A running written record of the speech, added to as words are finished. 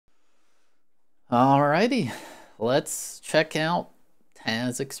Alrighty, let's check out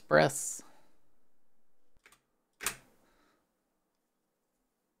Taz Express.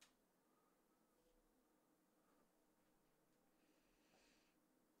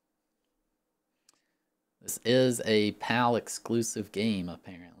 This is a PAL exclusive game,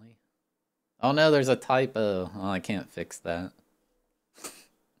 apparently. Oh no, there's a typo. Oh, I can't fix that.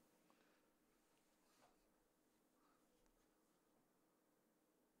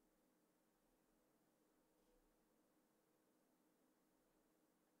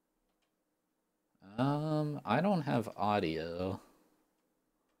 I don't have audio.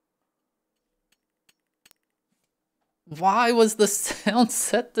 Why was the sound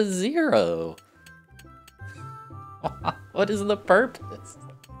set to 0? What is the purpose?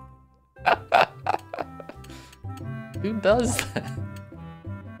 Who does that?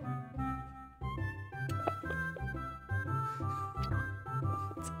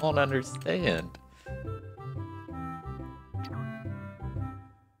 I don't understand.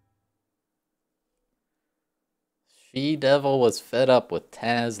 She-Devil was fed up with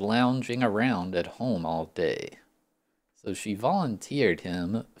Taz lounging around at home all day, so she volunteered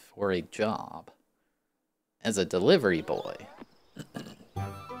him for a job as a delivery boy.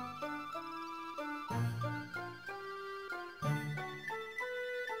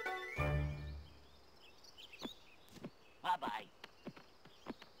 Bye-bye.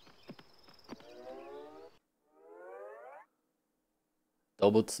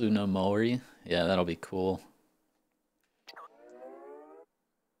 Dobutsu no Mori? Yeah, that'll be cool.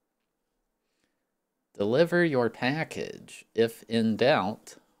 Deliver your package. If in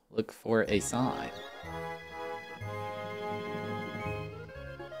doubt, look for a sign.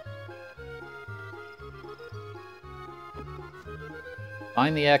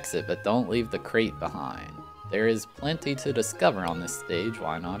 Find the exit, but don't leave the crate behind. There is plenty to discover on this stage,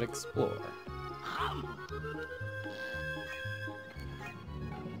 why not explore?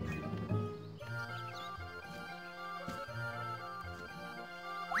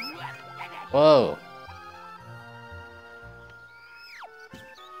 Whoa.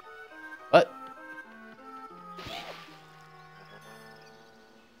 What?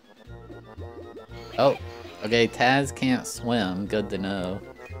 Oh, okay, Taz can't swim, good to know.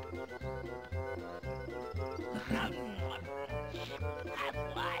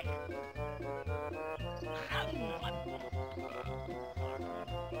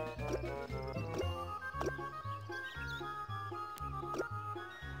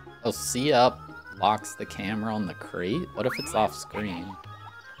 Oh, C up locks the camera on the crate? What if it's off screen?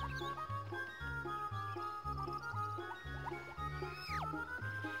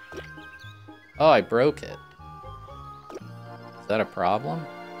 Oh, I broke it. Is that a problem?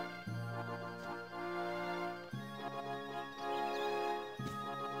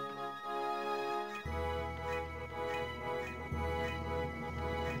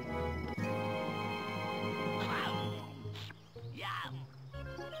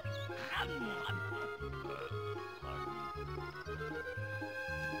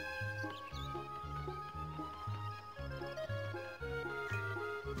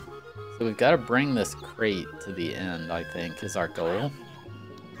 So we've got to bring this crate to the end, I think, is our goal.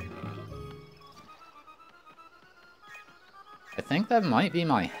 I think that might be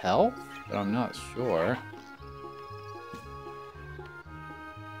my health, but I'm not sure.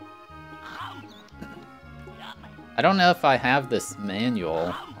 I don't know if I have this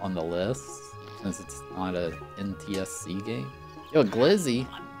manual on the list, since it's not a NTSC game. Yo, Glizzy!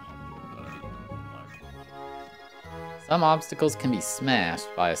 Some obstacles can be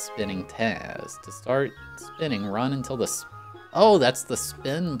smashed by a spinning Taz. To start spinning, run until the oh, that's the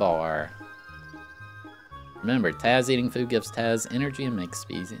spin bar. Remember, Taz eating food gives Taz energy and makes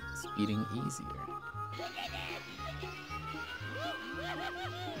speeding easier.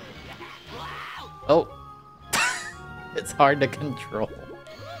 Oh! It's hard to control.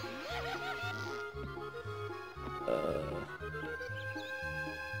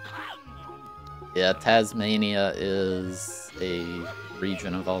 Yeah, Tasmania is a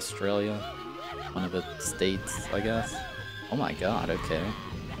region of Australia. One of the states, I guess. Oh my god, okay.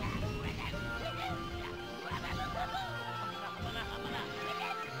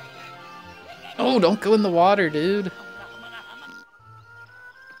 Oh, don't go in the water, dude!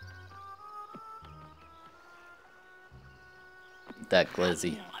 Eat that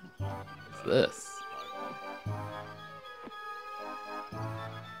glizzy. What's this?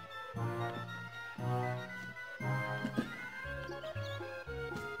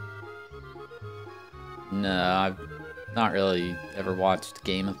 No, I've not really ever watched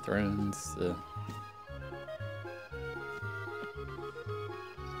Game of Thrones, so.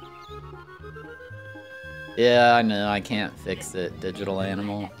 Yeah, I know, I can't fix it, digital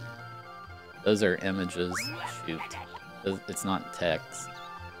animal. Those are images. Shoot. It's not text.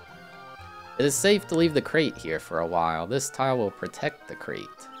 It is safe to leave the crate here for a while. This tile will protect the crate.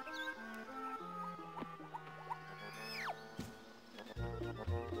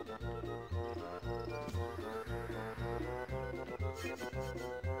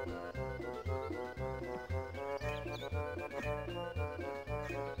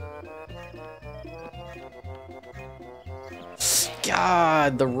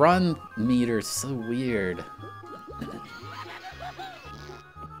 God, the run meter is so weird.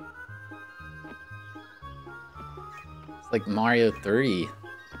 It's like Mario 3,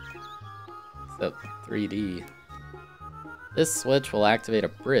 except 3D. This switch will activate a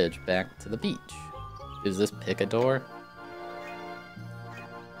bridge back to the beach. Does this pick a door?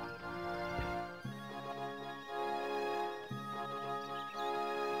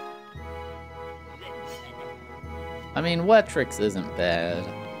 I mean, Wetrix isn't bad.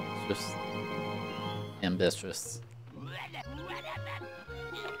 It's just ambitious.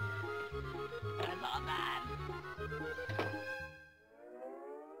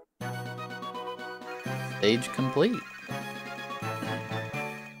 Stage complete.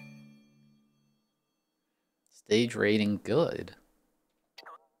 Stage rating good.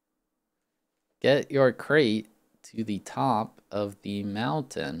 Get your crate to the top of the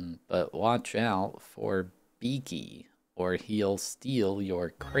mountain, but watch out for Beaky, or he'll steal your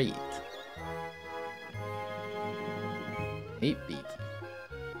crate. Hate Beaky.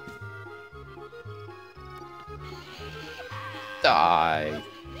 Die.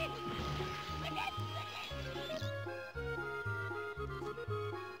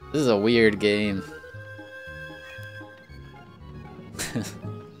 This is a weird game. It's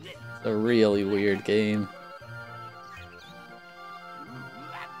a really weird game.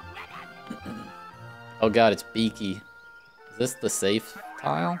 Oh god, it's Beaky. Is this the safe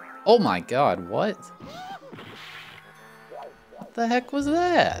tile? Oh my god, what? What the heck was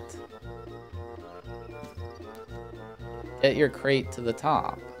that? Get your crate to the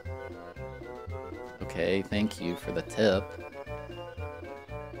top. Okay, thank you for the tip.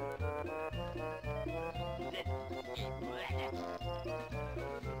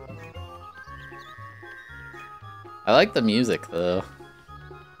 I like the music though.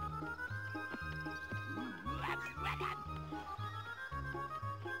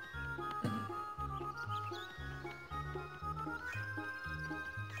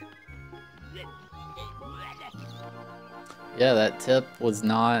 Yeah, that tip was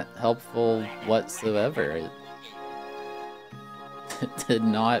not helpful whatsoever. It did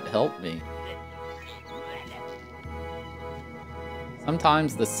not help me.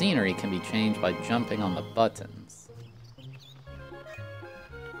 Sometimes the scenery can be changed by jumping on the buttons.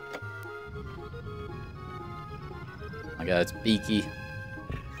 Oh my god, it's Beaky.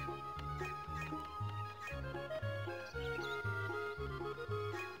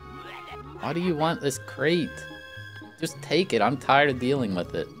 Why do you want this crate? Just take it, I'm tired of dealing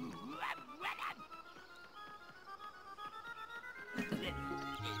with it.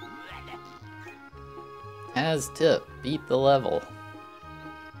 Taz tip, beat the level.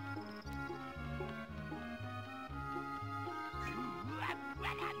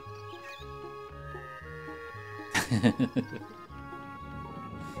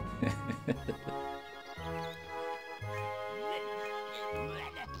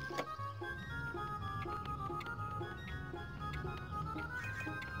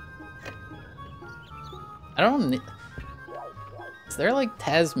 I don't... Is there like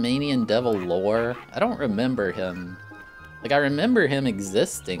Tasmanian Devil lore? I don't remember him. Like, I remember him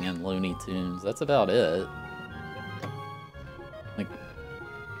existing in Looney Tunes. That's about it. Like,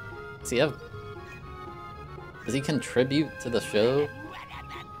 does he contribute to the show?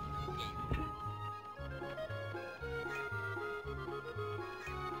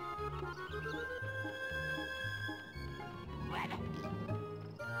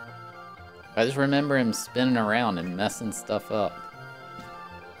 I just remember him spinning around and messing stuff up.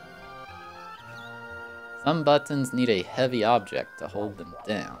 Some buttons need a heavy object to hold them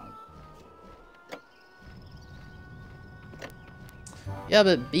down. Yeah,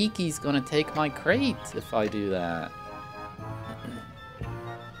 but Beaky's gonna take my crate if I do that.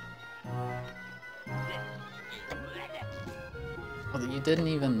 Oh, you didn't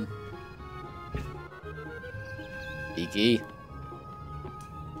even... Beaky.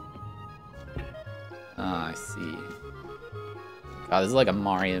 Ah, I see. God, this is like a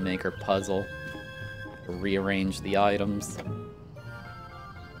Mario Maker puzzle. To rearrange the items.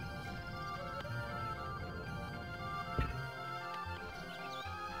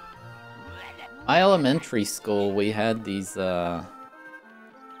 My elementary school, we had these,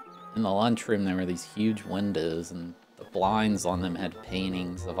 in the lunchroom there were these huge windows, and the blinds on them had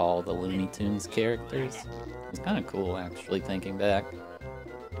paintings of all the Looney Tunes characters. It was kind of cool, actually, thinking back.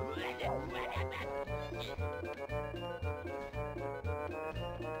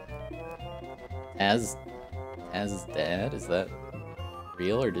 Taz's dad? Is that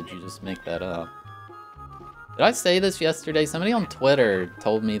real, or did you just make that up? Did I say this yesterday? Somebody on Twitter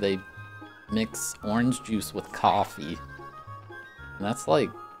told me they mix orange juice with coffee. And that's like...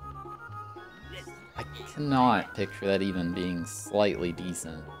 I cannot picture that even being slightly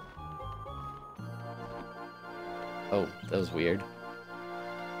decent. Oh, that was weird.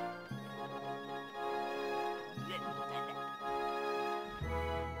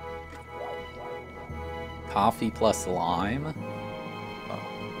 Coffee plus lime?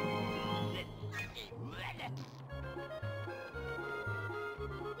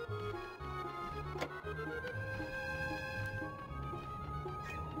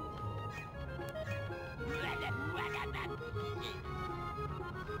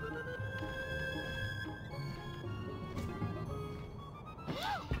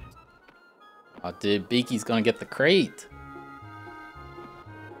 Oh, dude, Beaky's gonna get the crate.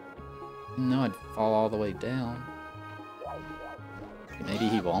 No, I'd fall all the way down. Maybe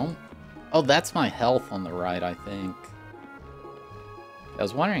he won't? Oh, that's my health on the right, I think. I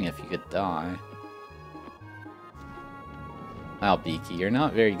was wondering if you could die. Wow, Beaky, you're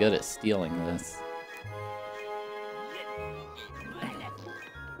not very good at stealing this.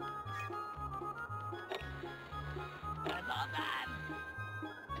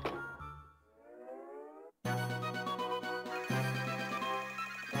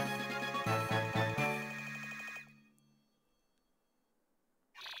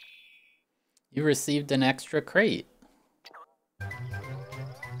 You received an extra crate.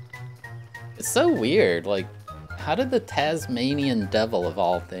 It's so weird, like, how did the Tasmanian Devil of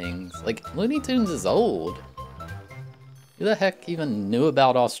all things? Like, Looney Tunes is old. Who the heck even knew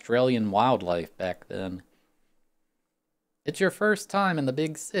about Australian wildlife back then? It's your first time in the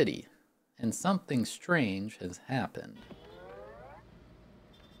big city, and something strange has happened.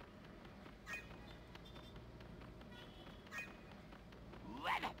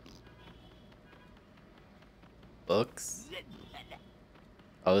 Books?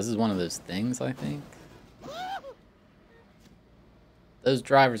 Oh, this is one of those things, I think. Those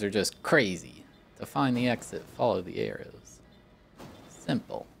drivers are just crazy. To find the exit, follow the arrows.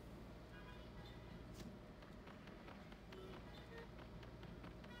 Simple.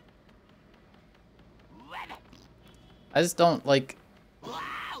 I just don't, like...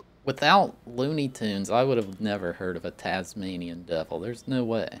 Without Looney Tunes, I would have never heard of a Tasmanian Devil. There's no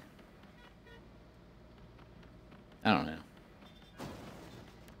way. I don't know.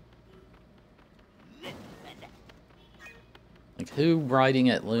 Like, who writing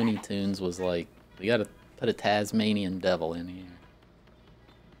at Looney Tunes was like, we gotta put a Tasmanian Devil in here.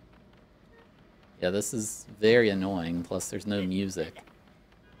 Yeah, this is very annoying, plus there's no music.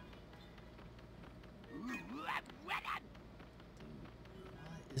 What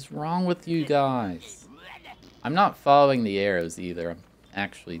is wrong with you guys? I'm not following the arrows either, I'm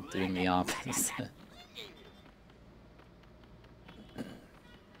actually doing the opposite.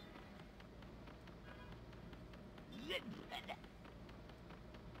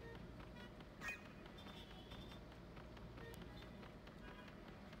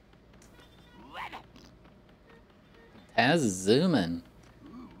 Taz is zooming.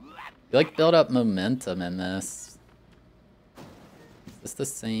 You like build up momentum in this. Is this the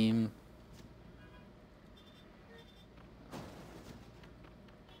same?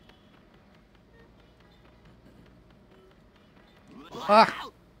 Ah!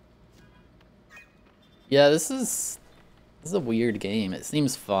 Yeah, this is a weird game. It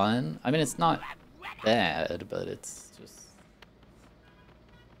seems fun. I mean, it's not bad, but it's just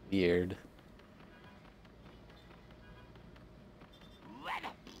weird.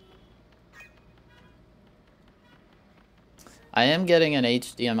 I am getting an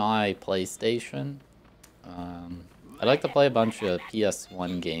HDMI PlayStation. I'd like to play a bunch of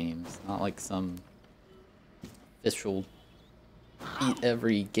PS1 games, not like some official beat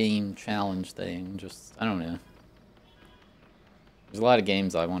every game challenge thing. Just, I don't know. There's a lot of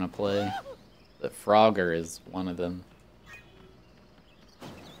games I want to play, but Frogger is one of them.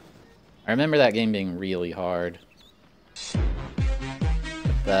 I remember that game being really hard.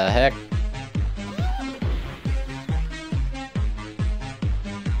 What the heck?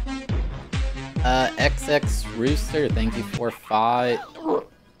 XX Rooster, thank you for 5.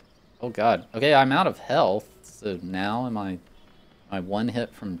 Oh god. Okay, I'm out of health, so now am I Am I one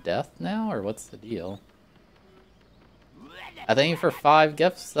hit from death now, or what's the deal? I thank you for 5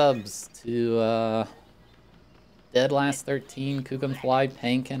 gift subs to, Dead Last 13, Kukenfly,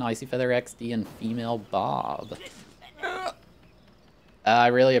 Pankin, Icy Feather XD, and Female Bob. I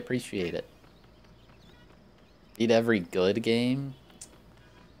really appreciate it. Beat every good game.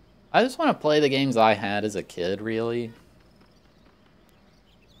 I just want to play the games I had as a kid, really.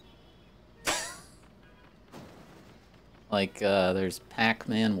 Like, there's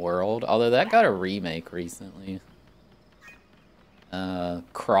Pac-Man World, although that got a remake recently.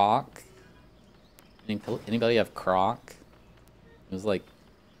 Croc. Anybody have Croc? It was like,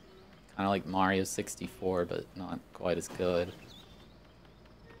 kind of like Mario 64, but not quite as good.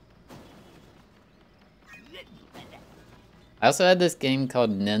 I also had this game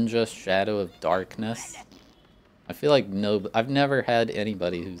called Ninja Shadow of Darkness. I feel like I've never had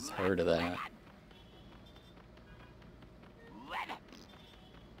anybody who's heard of that.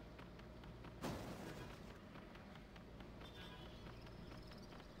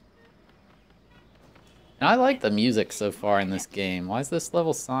 And I like the music so far in this game. Why is this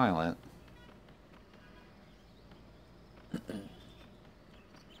level silent?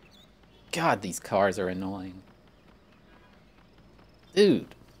 God, these cars are annoying.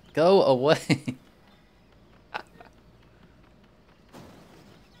 Dude, go away.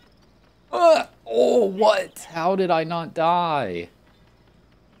 Oh, what? How did I not die?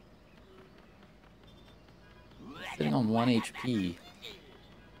 Sitting on 1 HP.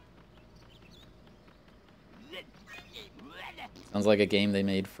 Sounds like a game they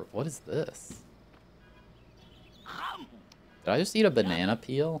made for... What is this? Did I just eat a banana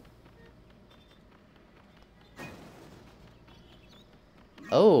peel?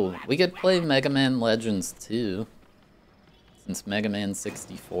 Oh, we could play Mega Man Legends 2. Since Mega Man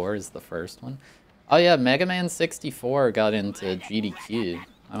 64 is the first one. Oh yeah, Mega Man 64 got into GDQ.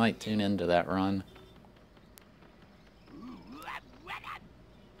 I might tune into that run.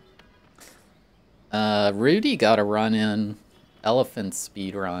 Rudy got a run in Elephant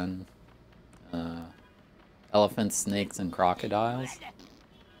Speedrun. Elephants, Snakes, and Crocodiles.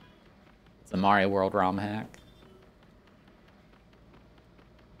 It's a Mario World ROM hack.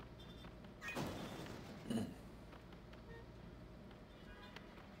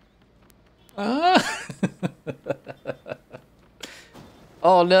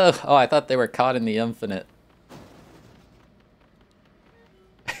 Oh no! Oh, I thought they were caught in the infinite.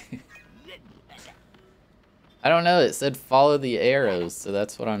 I don't know, it said follow the arrows, so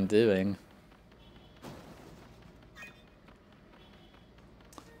that's what I'm doing.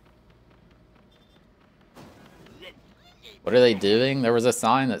 What are they doing? There was a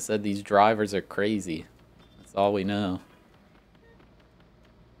sign that said these drivers are crazy. That's all we know.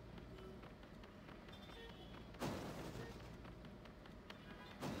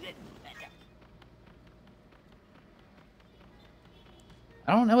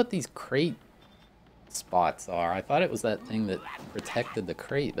 I don't know what these crate spots are. I thought it was that thing that protected the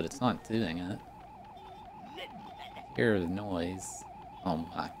crate, but it's not doing it. Hear the noise. Oh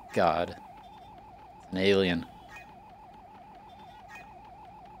my god. It's an alien.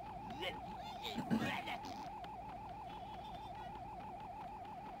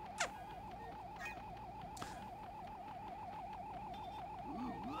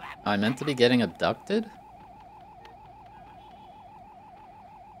 I meant to be getting abducted?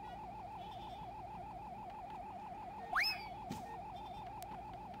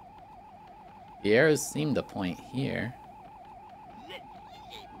 The arrows seem to point here.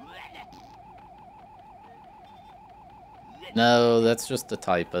 No, that's just a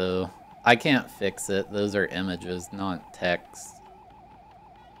typo. I can't fix it. Those are images, not text.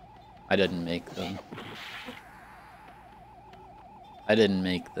 I didn't make them. I didn't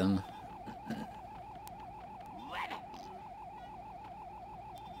make them.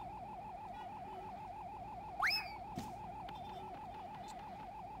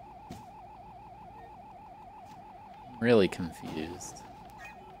 Really confused.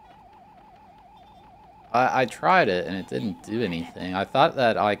 I tried it and it didn't do anything. I thought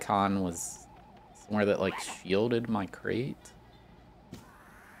that icon was somewhere that like shielded my crate.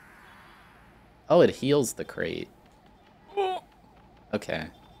 Oh, it heals the crate. Okay.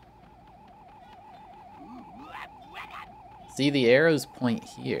 See, the arrows point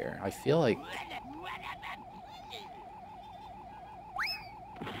here. I feel like...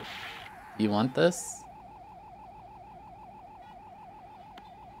 You want this?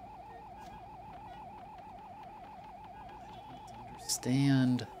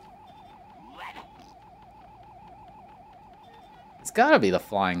 Understand. It's gotta be the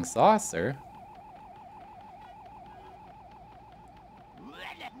flying saucer.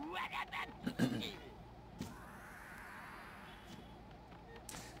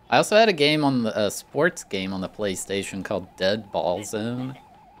 I also had a game on the sports game on the PlayStation called Dead Ball Zone.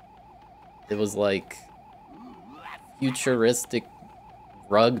 It was like futuristic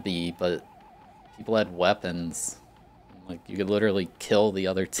rugby, but people had weapons. Like you could literally kill the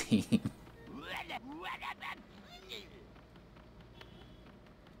other team.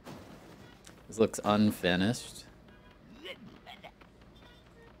 This looks unfinished.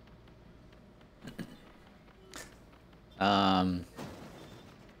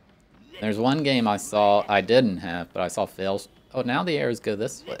 There's one game I didn't have, but I saw fails. Oh, now the arrows go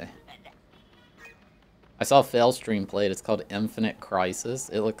this way. I saw Failstream play it. It's called Infinite Crisis.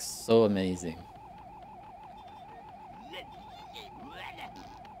 It looks so amazing.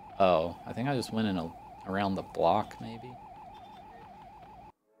 Oh, I think I just went in around the block, maybe.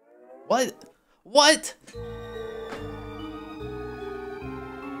 What? What?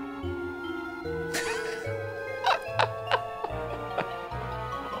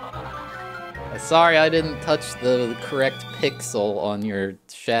 Sorry, I didn't touch the correct pixel on your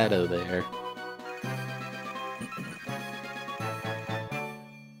shadow there.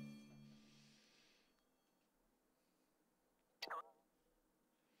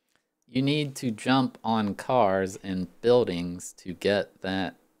 You need to jump on cars and buildings to get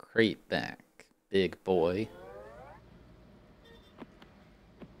that crate back, big boy.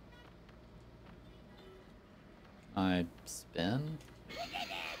 I spin?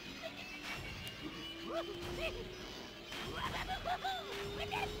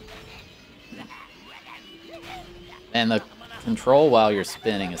 And the control while you're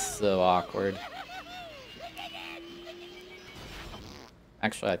spinning is so awkward.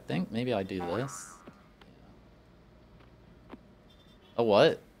 Actually, I think maybe I do this. Yeah. Oh,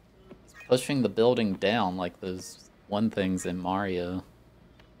 what? It's pushing the building down like those one things in Mario.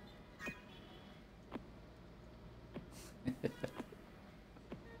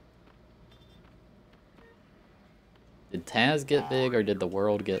 Did Taz get big or did the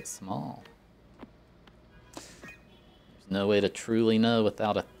world get small? There's no way to truly know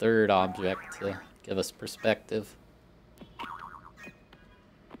without a third object to give us perspective.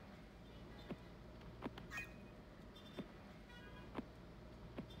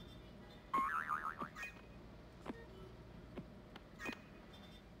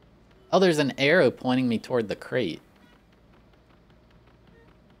 Oh, there's an arrow pointing me toward the crate.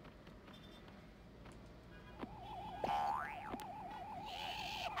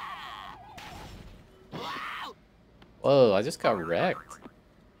 Whoa, I just got wrecked.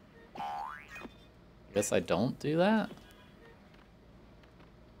 I guess I don't do that?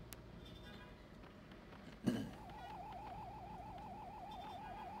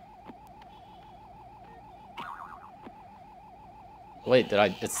 Wait,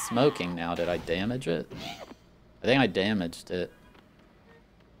 it's smoking now. Did I damage it? I think I damaged it.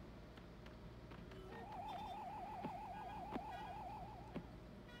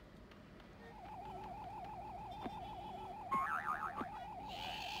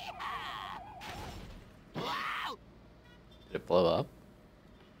 Did it blow up?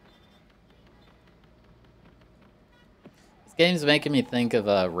 This game's making me think of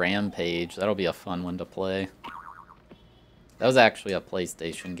Rampage. That'll be a fun one to play. That was actually a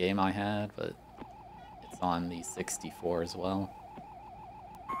PlayStation game I had, but it's on the 64 as well.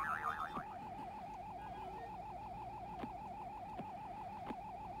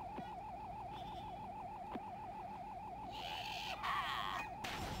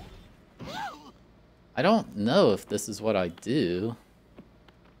 I don't know if this is what I do.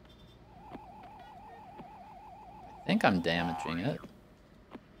 I think I'm damaging it.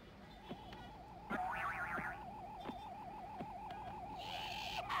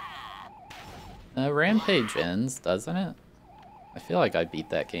 Rampage ends, doesn't it? I feel like I beat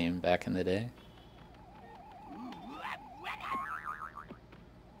that game back in the day.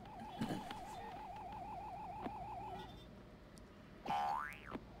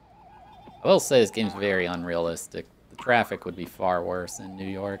 I will say this game's very unrealistic. The traffic would be far worse in New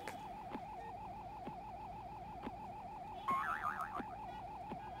York.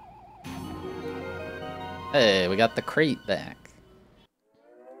 Hey, we got the crate back.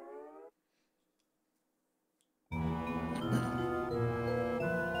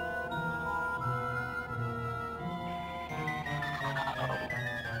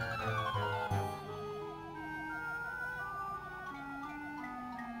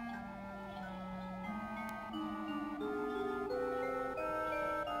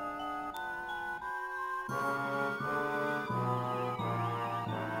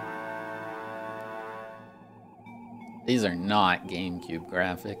 These are not GameCube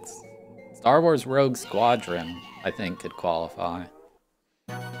graphics. Star Wars Rogue Squadron, I think, could qualify.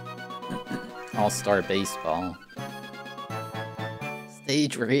 All-Star Baseball.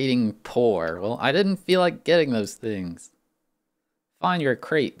 Stage rating poor. Well, I didn't feel like getting those things. Find your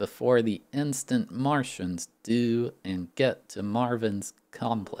crate before the instant Martians do and get to Marvin's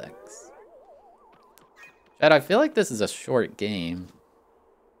complex. Chad, I feel like this is a short game.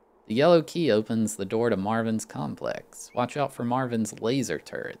 The yellow key opens the door to Marvin's complex. Watch out for Marvin's laser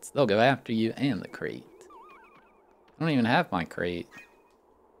turrets. They'll go after you and the crate. I don't even have my crate.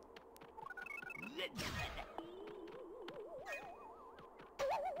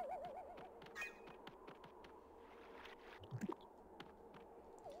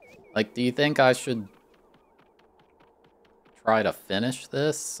 Like, do you think I should try to finish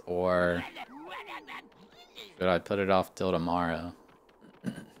this, or should I put it off till tomorrow?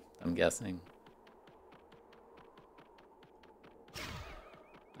 I'm guessing.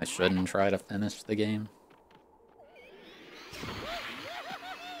 I shouldn't try to finish the game.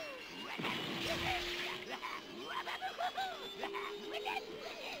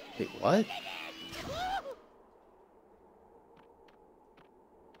 Wait, what?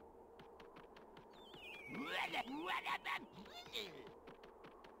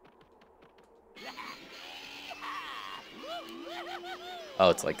 Oh,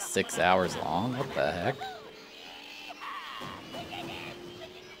 it's like 6 hours long? What the heck?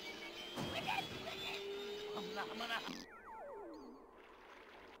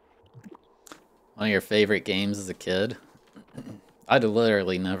 One of your favorite games as a kid? I'd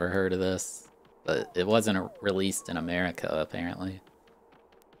literally never heard of this, but it wasn't released in America, apparently.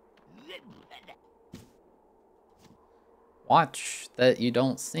 Watch that you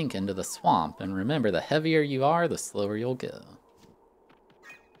don't sink into the swamp, and remember, the heavier you are, the slower you'll go.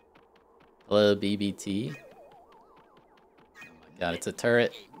 Hello, BBT. Oh my god, it's a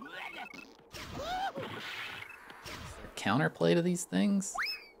turret. Is there counterplay to these things?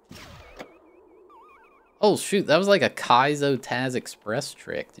 Oh shoot, that was like a Kaizo Taz Express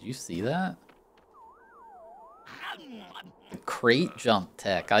trick. Did you see that? The crate jump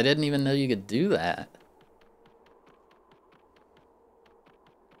tech. I didn't even know you could do that.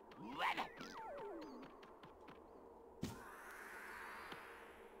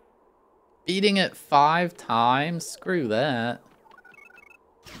 Beating it 5 times? Screw that.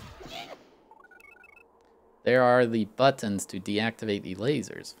 There are the buttons to deactivate the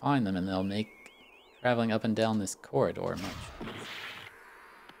lasers. Find them and they'll make traveling up and down this corridor much easier.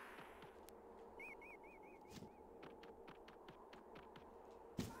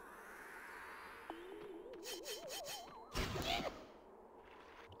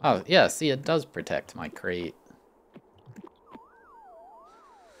 Oh, yeah, see, it does protect my crate.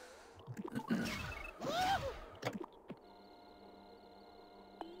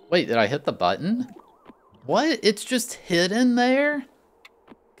 Wait, did I hit the button? What? It's just hidden there?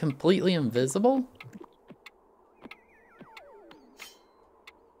 Completely invisible?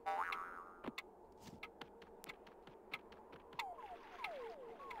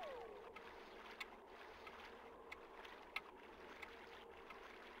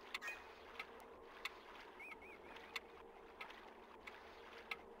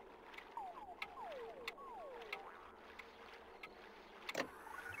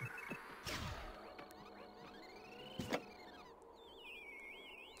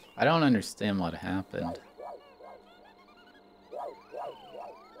 I don't understand what happened.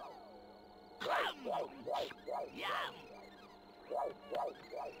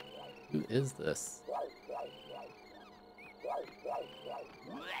 Who is this?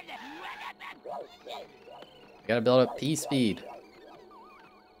 I gotta build up P speed.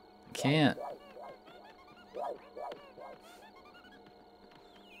 I can't.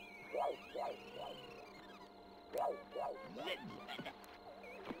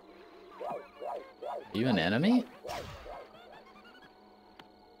 Are you an enemy?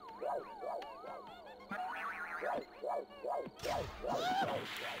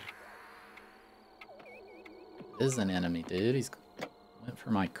 Is an enemy, dude. He's went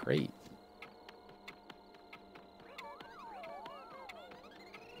for my crate.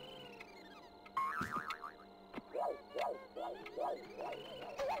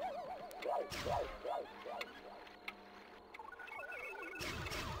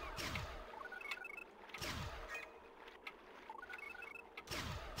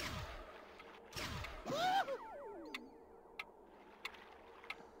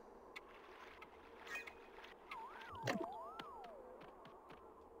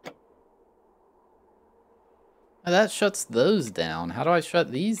 Oh, that shuts those down. How do I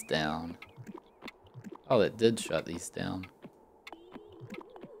shut these down? Oh, it did shut these down.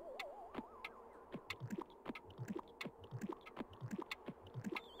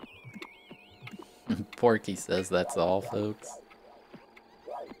 Porky says that's all, folks.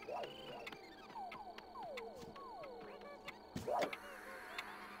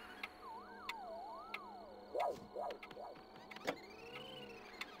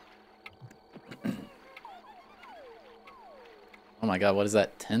 Oh my god, what is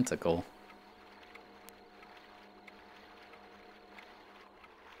that tentacle?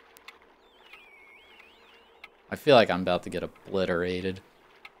 I feel like I'm about to get obliterated.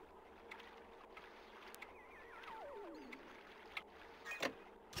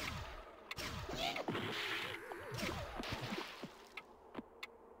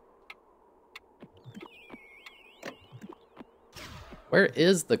 Where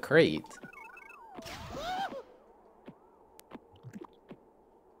is the crate?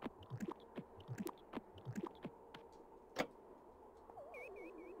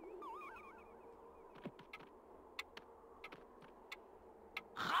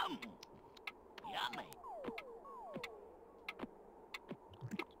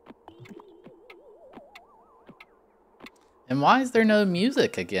 And why is there no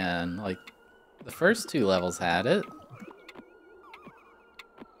music again? Like, the first two levels had it.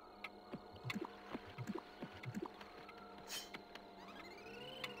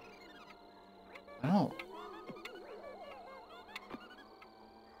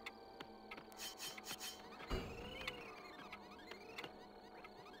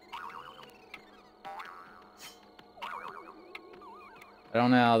 I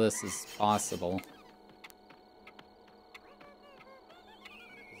don't know how this is possible.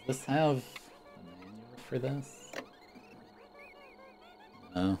 Does this have a manual for this?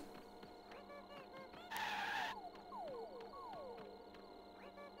 No.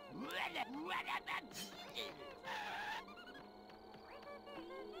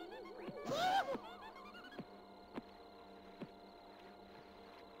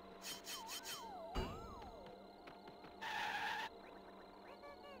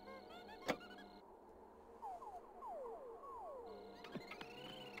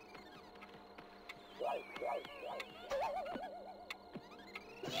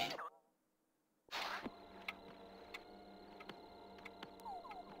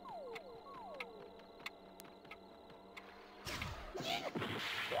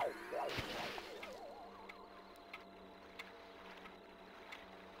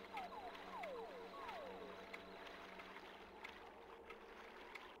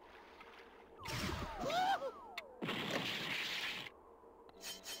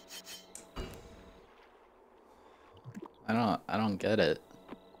 I don't get it.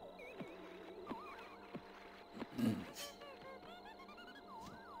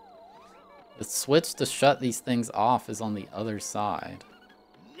 The switch to shut these things off is on the other side.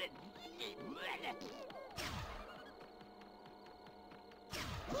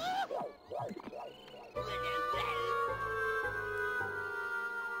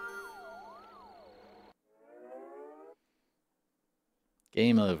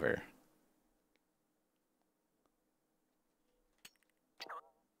 Game over.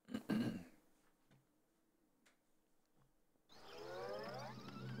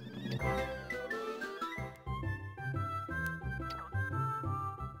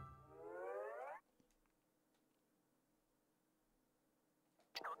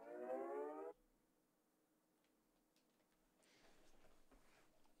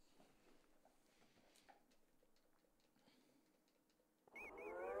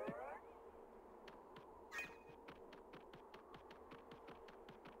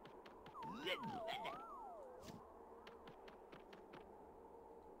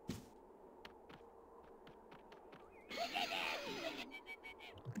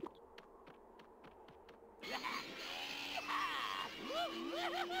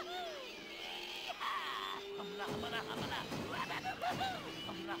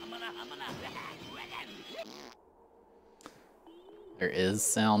 There is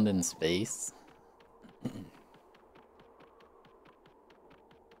sound in space.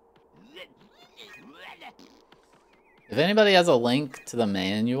 If anybody has a link to the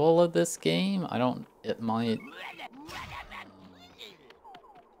manual of this game, it might...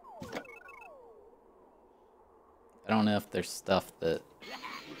 I don't know if there's stuff that...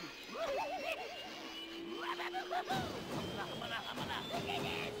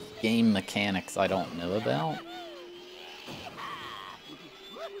 game mechanics I don't know about.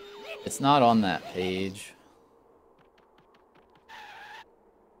 It's not on that page.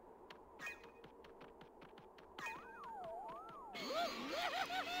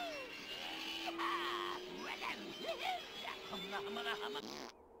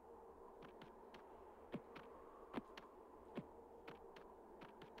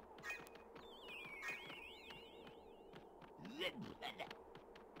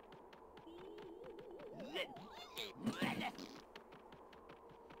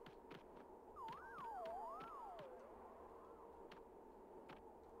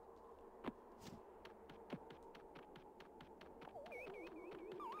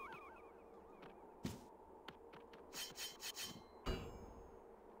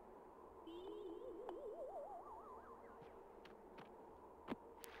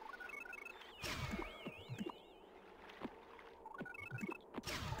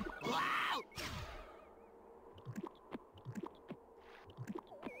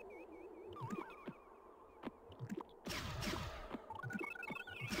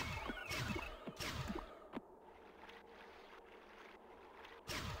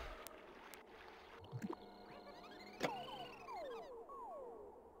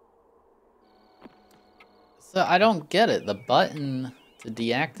 So I don't get it. The button to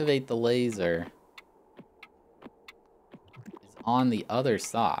deactivate the laser is on the other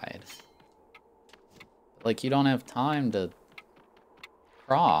side. Like, you don't have time to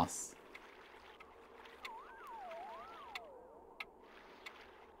cross.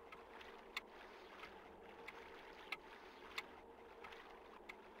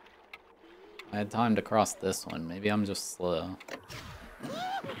 I had time to cross this one. Maybe I'm just slow.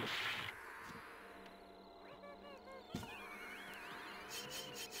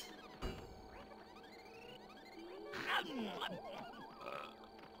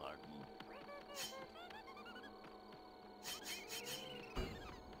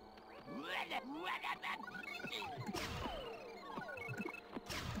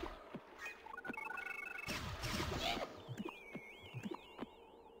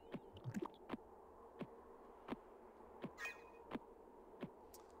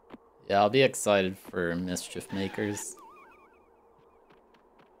 Yeah, I'll be excited for Mischief Makers.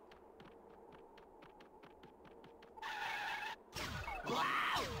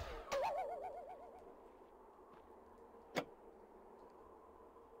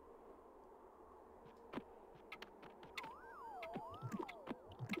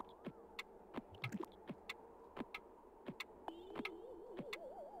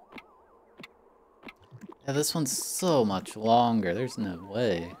 Yeah, this one's so much longer. There's no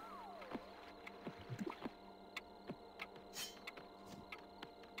way.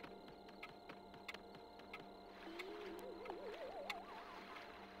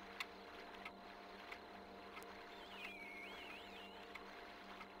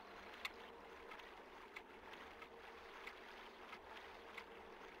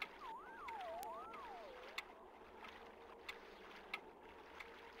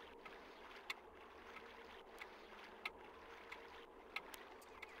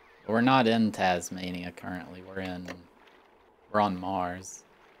 We're not in Tasmania currently. We're on Mars.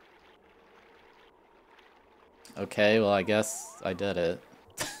 Okay, well, I guess I did it.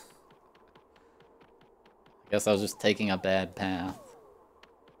 I guess I was just taking a bad path.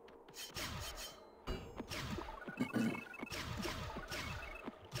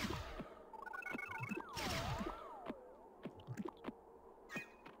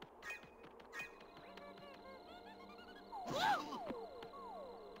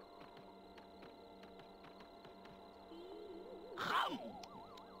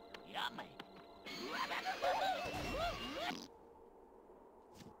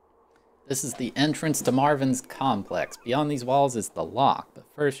 This is the entrance to Marvin's complex. Beyond these walls is the lock, but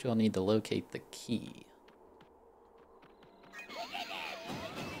first you'll need to locate the key.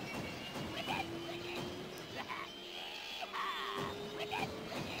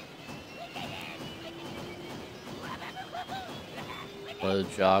 Low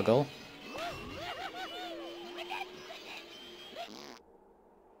joggle.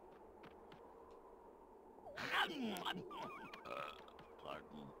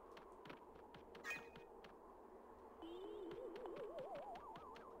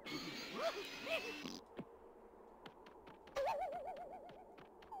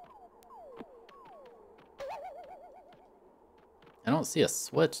 I don't see a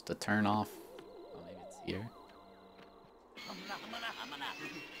switch to turn off. Oh, maybe it's here.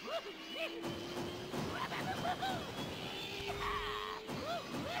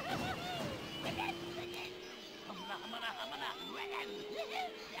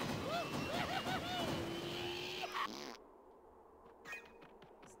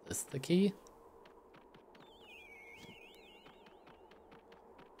 Is this the key?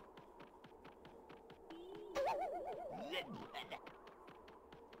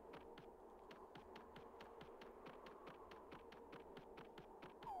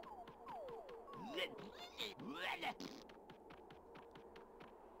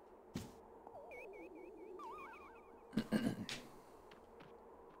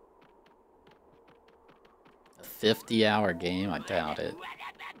 A 50-hour game? I doubt it.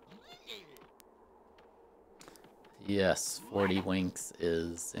 Yes, 40 winks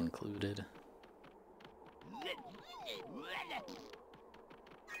is included.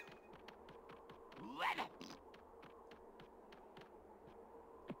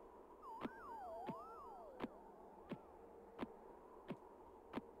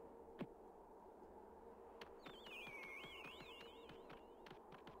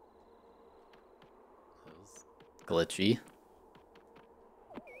 Glitchy.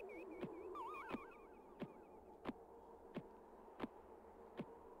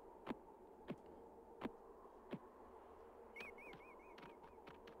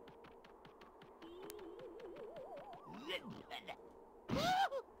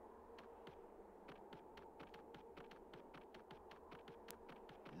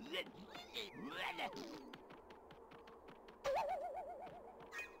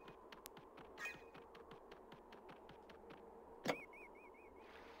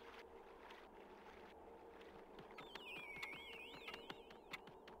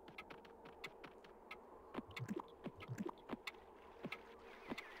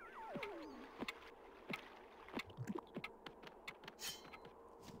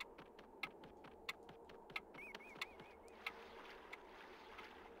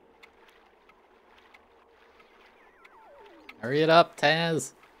 Hurry it up,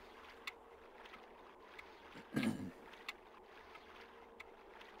 Taz.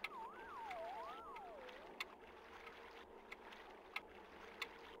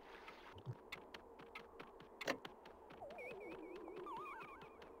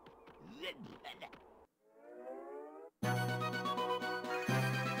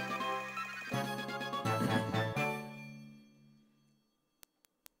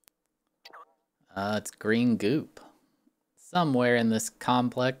 It's green goop. Somewhere in this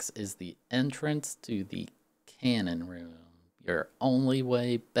complex is the entrance to the cannon room. Your only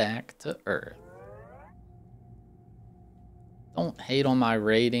way back to Earth. Don't hate on my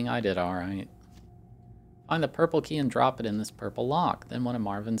rating, I did alright. Find the purple key and drop it in this purple lock, then one of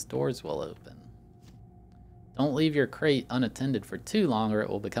Marvin's doors will open. Don't leave your crate unattended for too long or it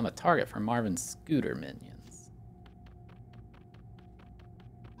will become a target for Marvin's scooter minions.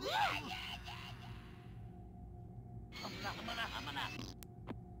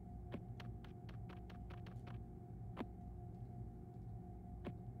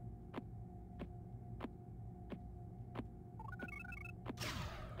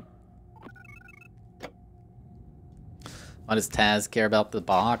 Why does Taz care about the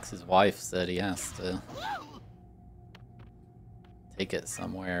box? His wife said he has to take it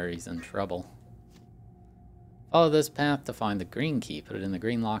somewhere, he's in trouble. Follow this path to find the green key. Put it in the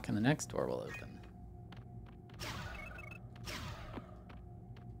green lock and the next door will open.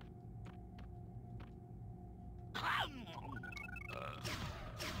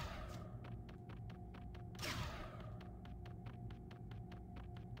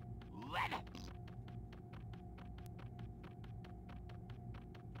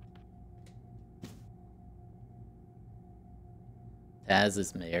 Taz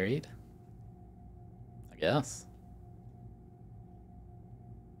is married, I guess.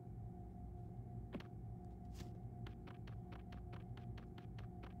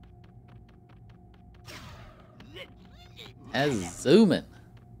 Taz zooming.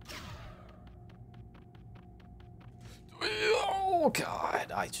 Oh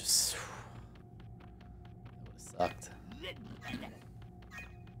God, I just that would have sucked. You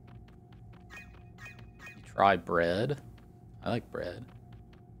try bread. I like bread.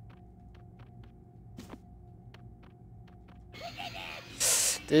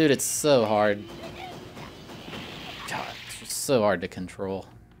 Dude, it's so hard. God, it's just so hard to control.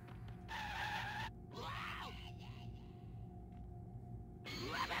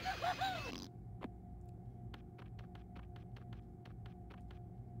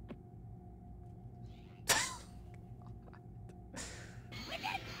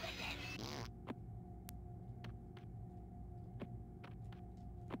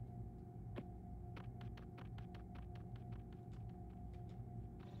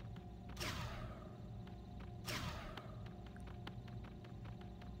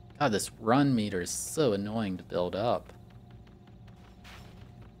 God, this run meter is so annoying to build up.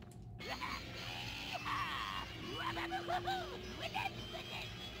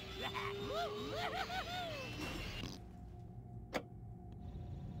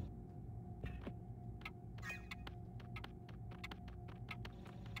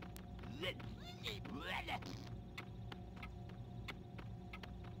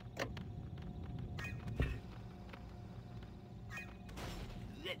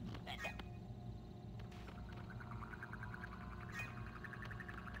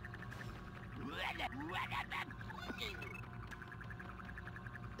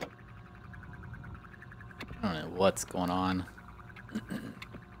 I don't know what's going on.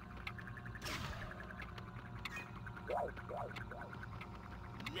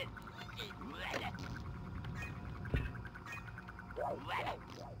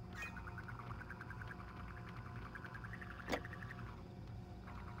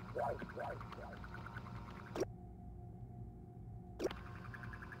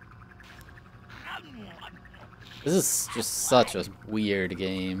 This is just such a weird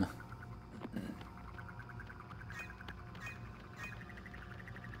game.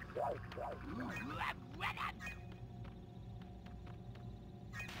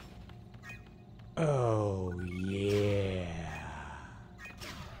 Oh, yeah.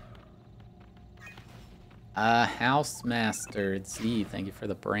 House Master Z, thank you for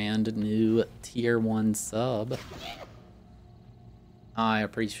the brand new tier 1 sub. I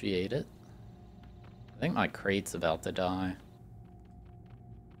appreciate it. I think my crate's about to die.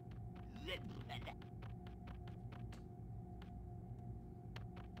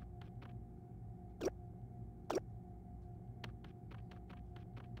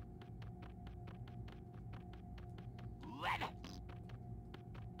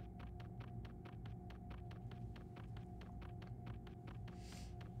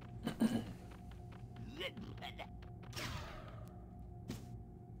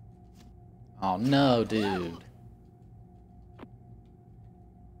 Oh no, dude.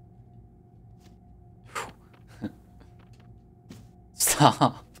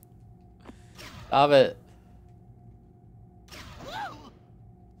 Stop. Stop it.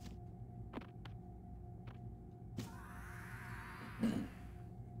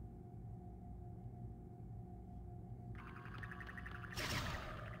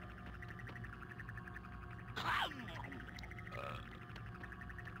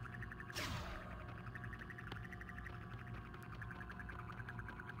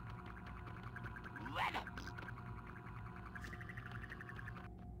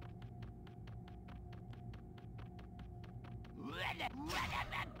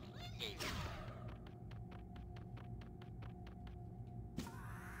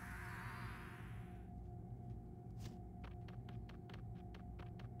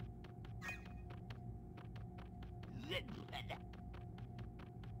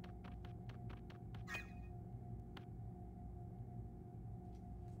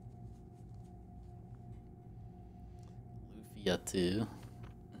 Lufia too.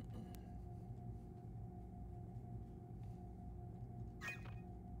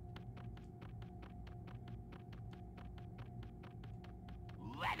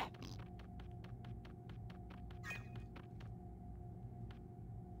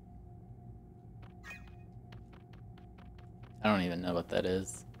 I don't even know what that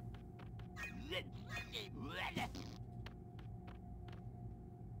is.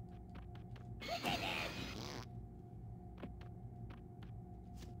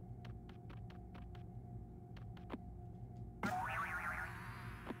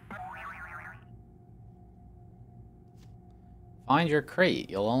 Find your crate.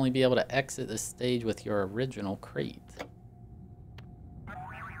 You'll only be able to exit this stage with your original crate.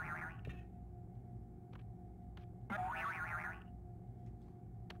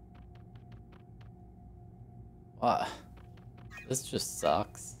 Wow. This just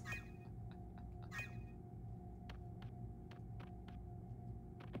sucks.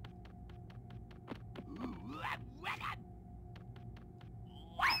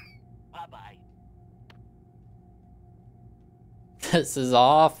 This is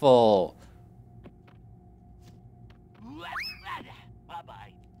awful.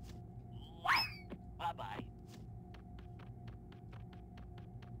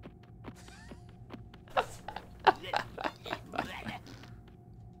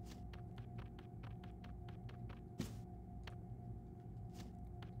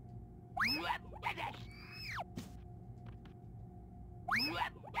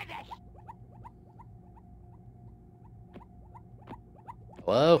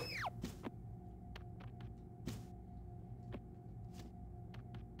 Hello?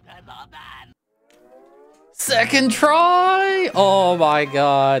 Second try! Oh my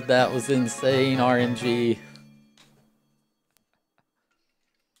god, that was insane RNG.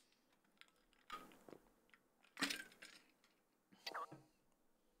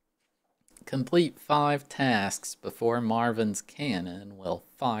 Complete 5 tasks before Marvin's cannon will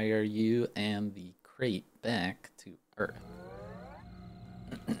fire you and the crate back to Earth.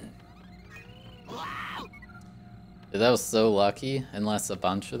 Dude, that was so lucky, unless a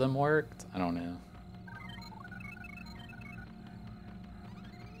bunch of them worked. I don't know.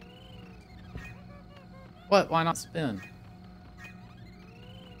 What? Why not spin?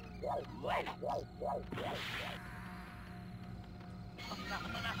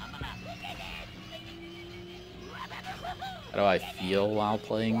 How do I feel while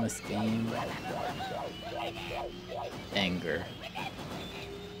playing this game? Anger.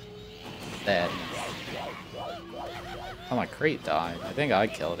 Sadness. Oh, my crate died. I think I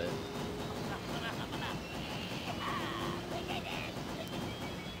killed it.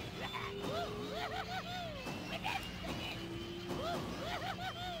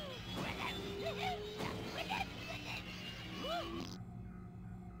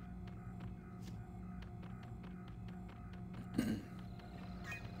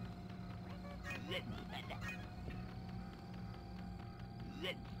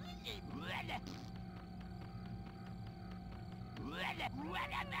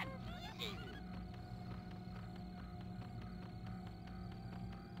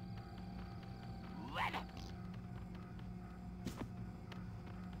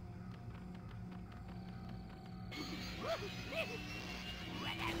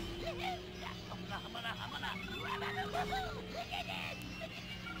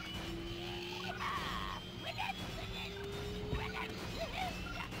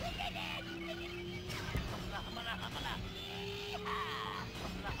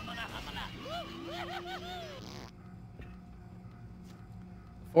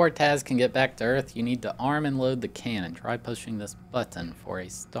 Before Taz can get back to Earth, you need to arm and load the cannon. Try pushing this button for a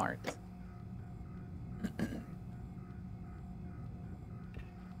start.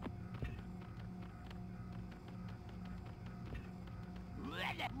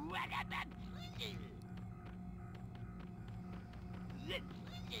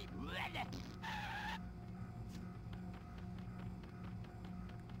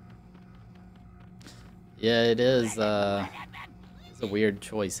 Yeah, it is, it's a weird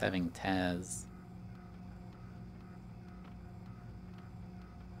choice having Taz.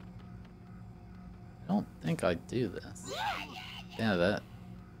 I don't think I'd do this. Yeah,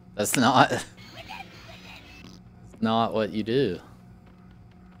 that's not... It's not what you do.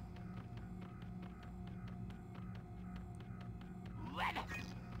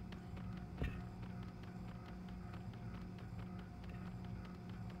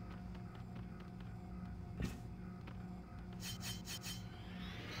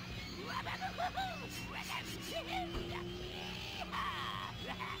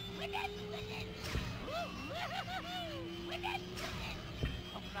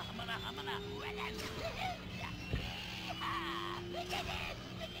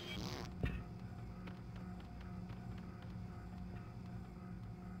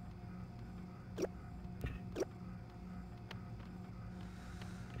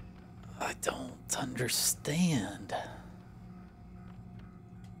 I don't understand.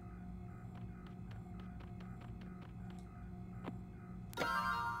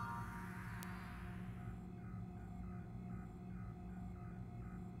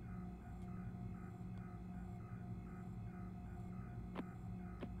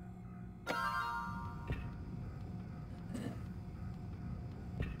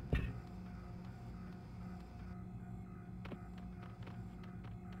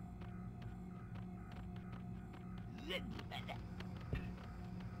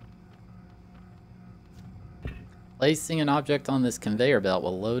 Placing an object on this conveyor belt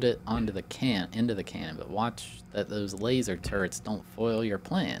will load it onto the into the cannon, but watch that those laser turrets don't foil your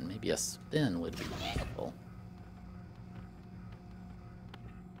plan. Maybe a spin would be useful.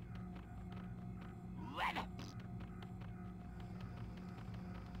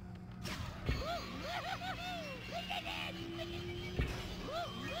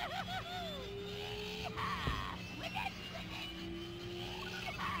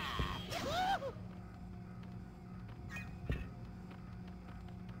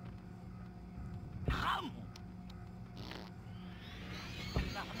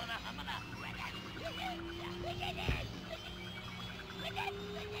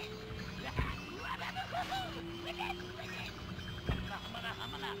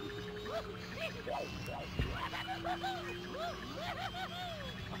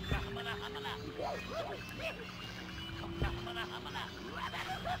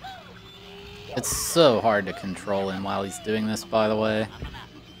 It's so hard to control him while he's doing this, by the way.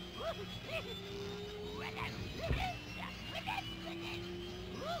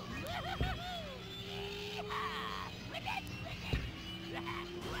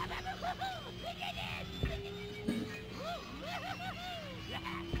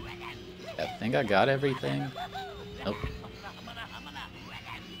 I think I got everything. Nope.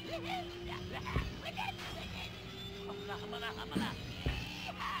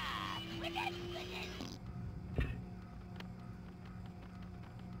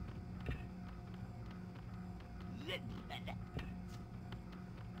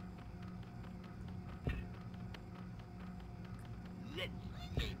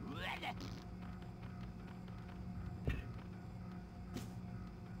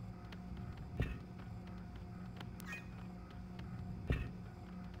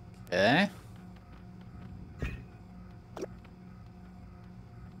 Okay.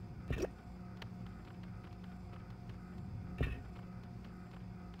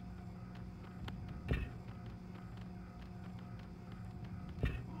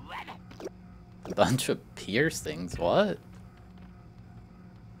 A bunch of piercings, what?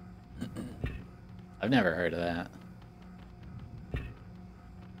 I've never heard of that.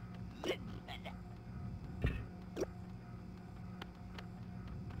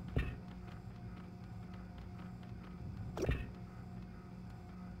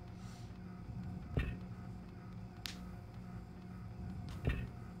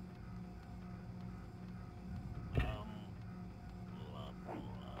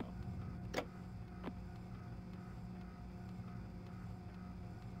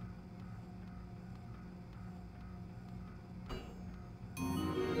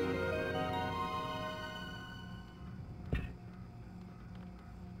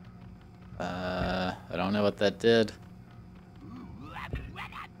 don't know what that did.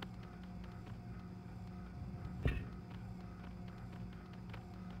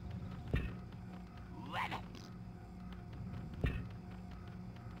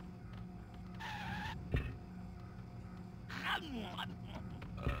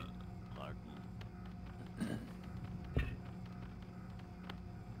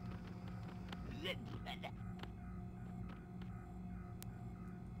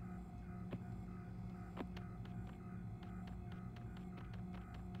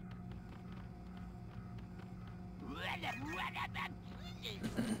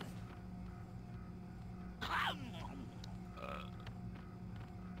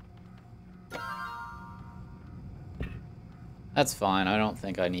 That's fine, I don't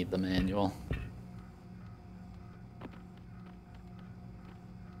think I need the manual.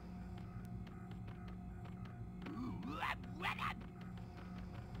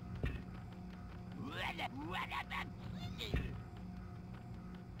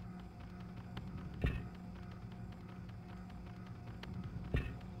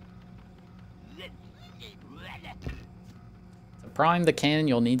 To prime the cannon,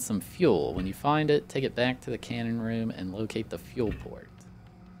 you'll need some fuel. When you find it, take it back to the cannon room and locate the fuel port.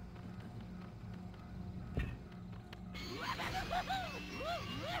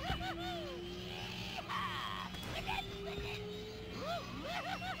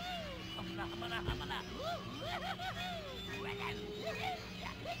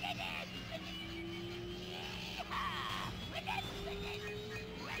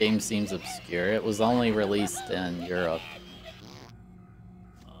 Game seems obscure. It was only released in Europe.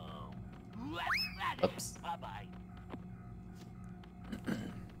 Oops.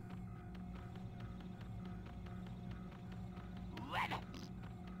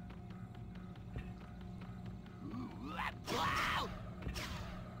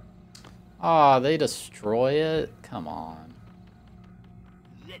 Aw, they destroy it? Come on.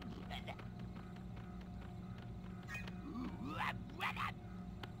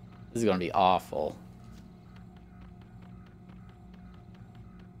 This is gonna be awful.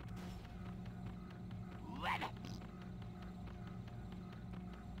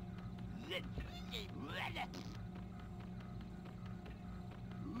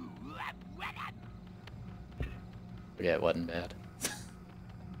 Yeah, it wasn't bad.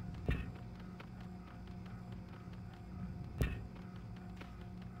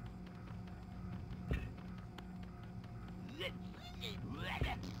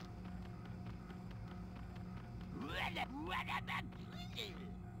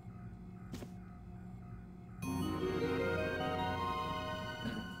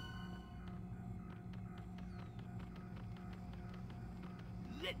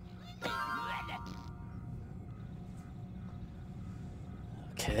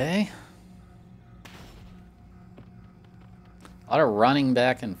 Okay. A lot of running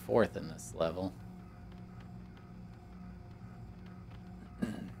back and forth in this level.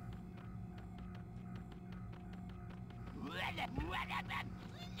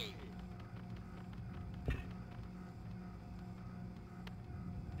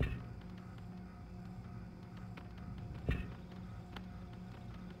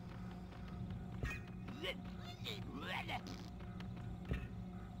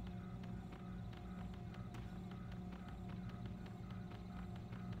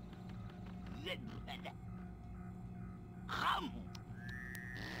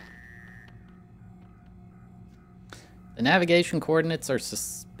 The navigation coordinates are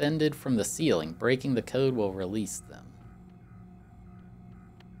suspended from the ceiling. Breaking the code will release them.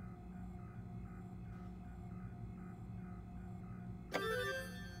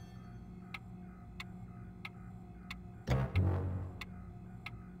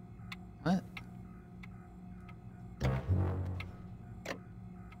 What?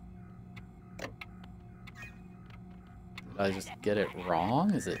 Did I just get it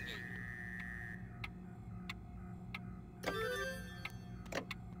wrong? Is it...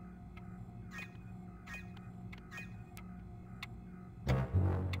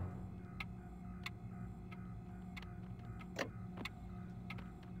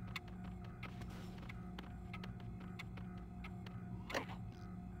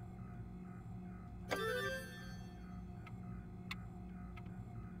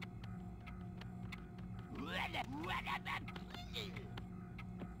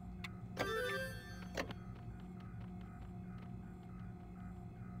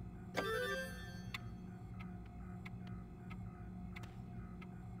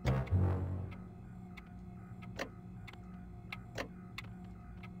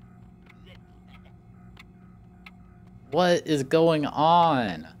 What is going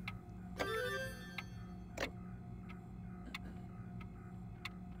on?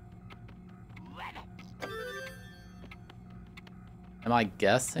 Am I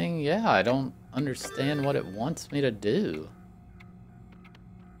guessing? Yeah, I don't understand what it wants me to do.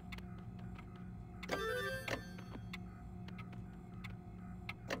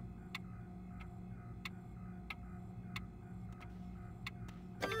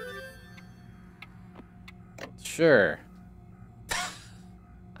 Sure.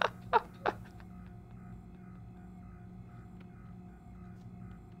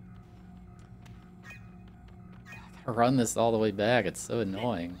 I run this all the way back. It's so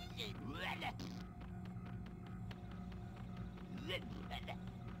annoying.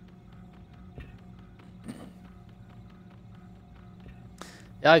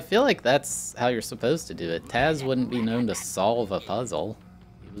 Yeah, I feel like that's how you're supposed to do it. Taz wouldn't be known to solve a puzzle.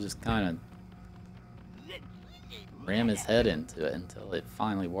 He would just kind of ram his head into it until it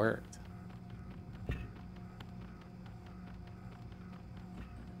finally worked.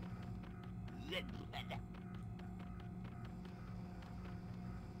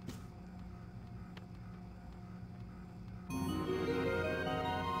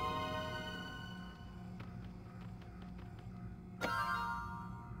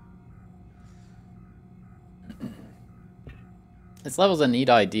 This level's a neat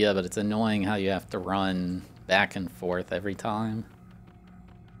idea, but it's annoying how you have to run back and forth every time.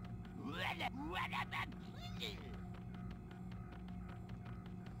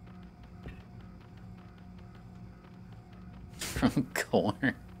 From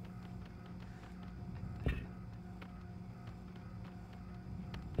corn.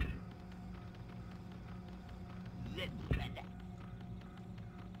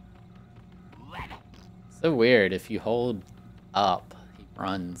 So weird, if you hold up, he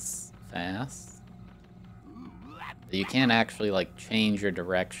runs fast. But you can't actually, like, change your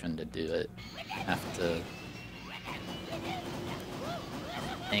direction to do it. You have to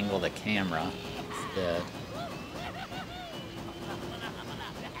angle the camera instead.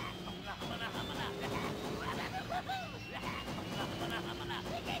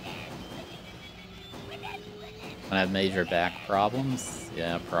 When I have major back problems?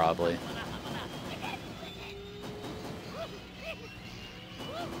 Yeah, probably.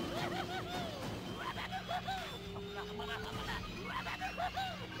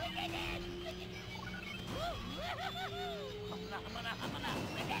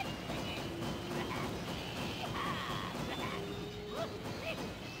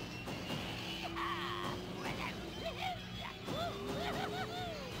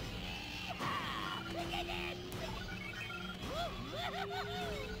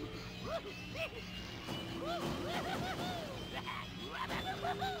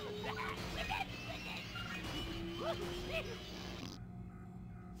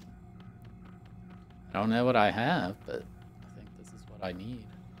 I don't know what I have, but I think this is what I need.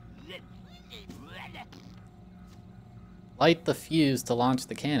 Light the fuse to launch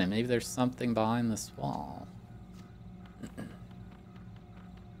the cannon. Maybe there's something behind this wall.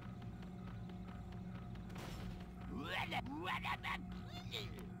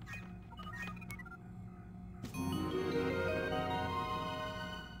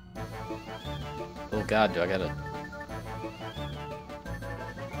 Oh god, do I gotta...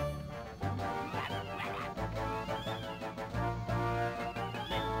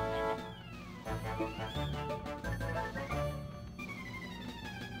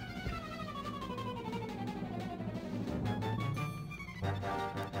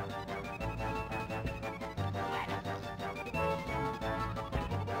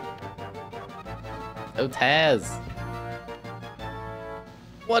 Oh, Taz!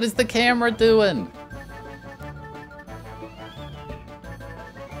 What is the camera doing?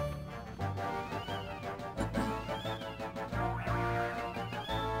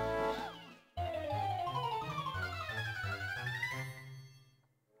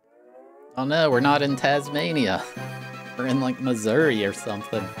 Oh no, we're not in Tasmania. We're in, like, Missouri or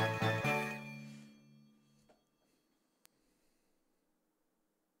something.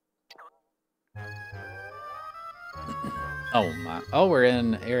 Oh my... Oh, we're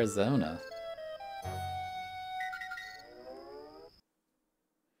in Arizona.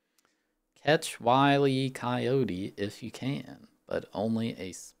 Catch Wile E. Coyote if you can, but only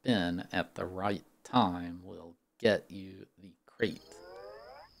a spin at the right time will get you the crate.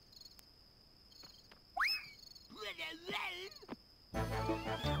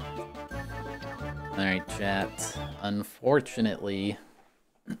 Alright, chat. Unfortunately,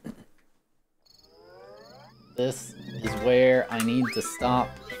 this is where I need to stop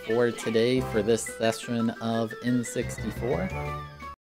for today for this session of N64.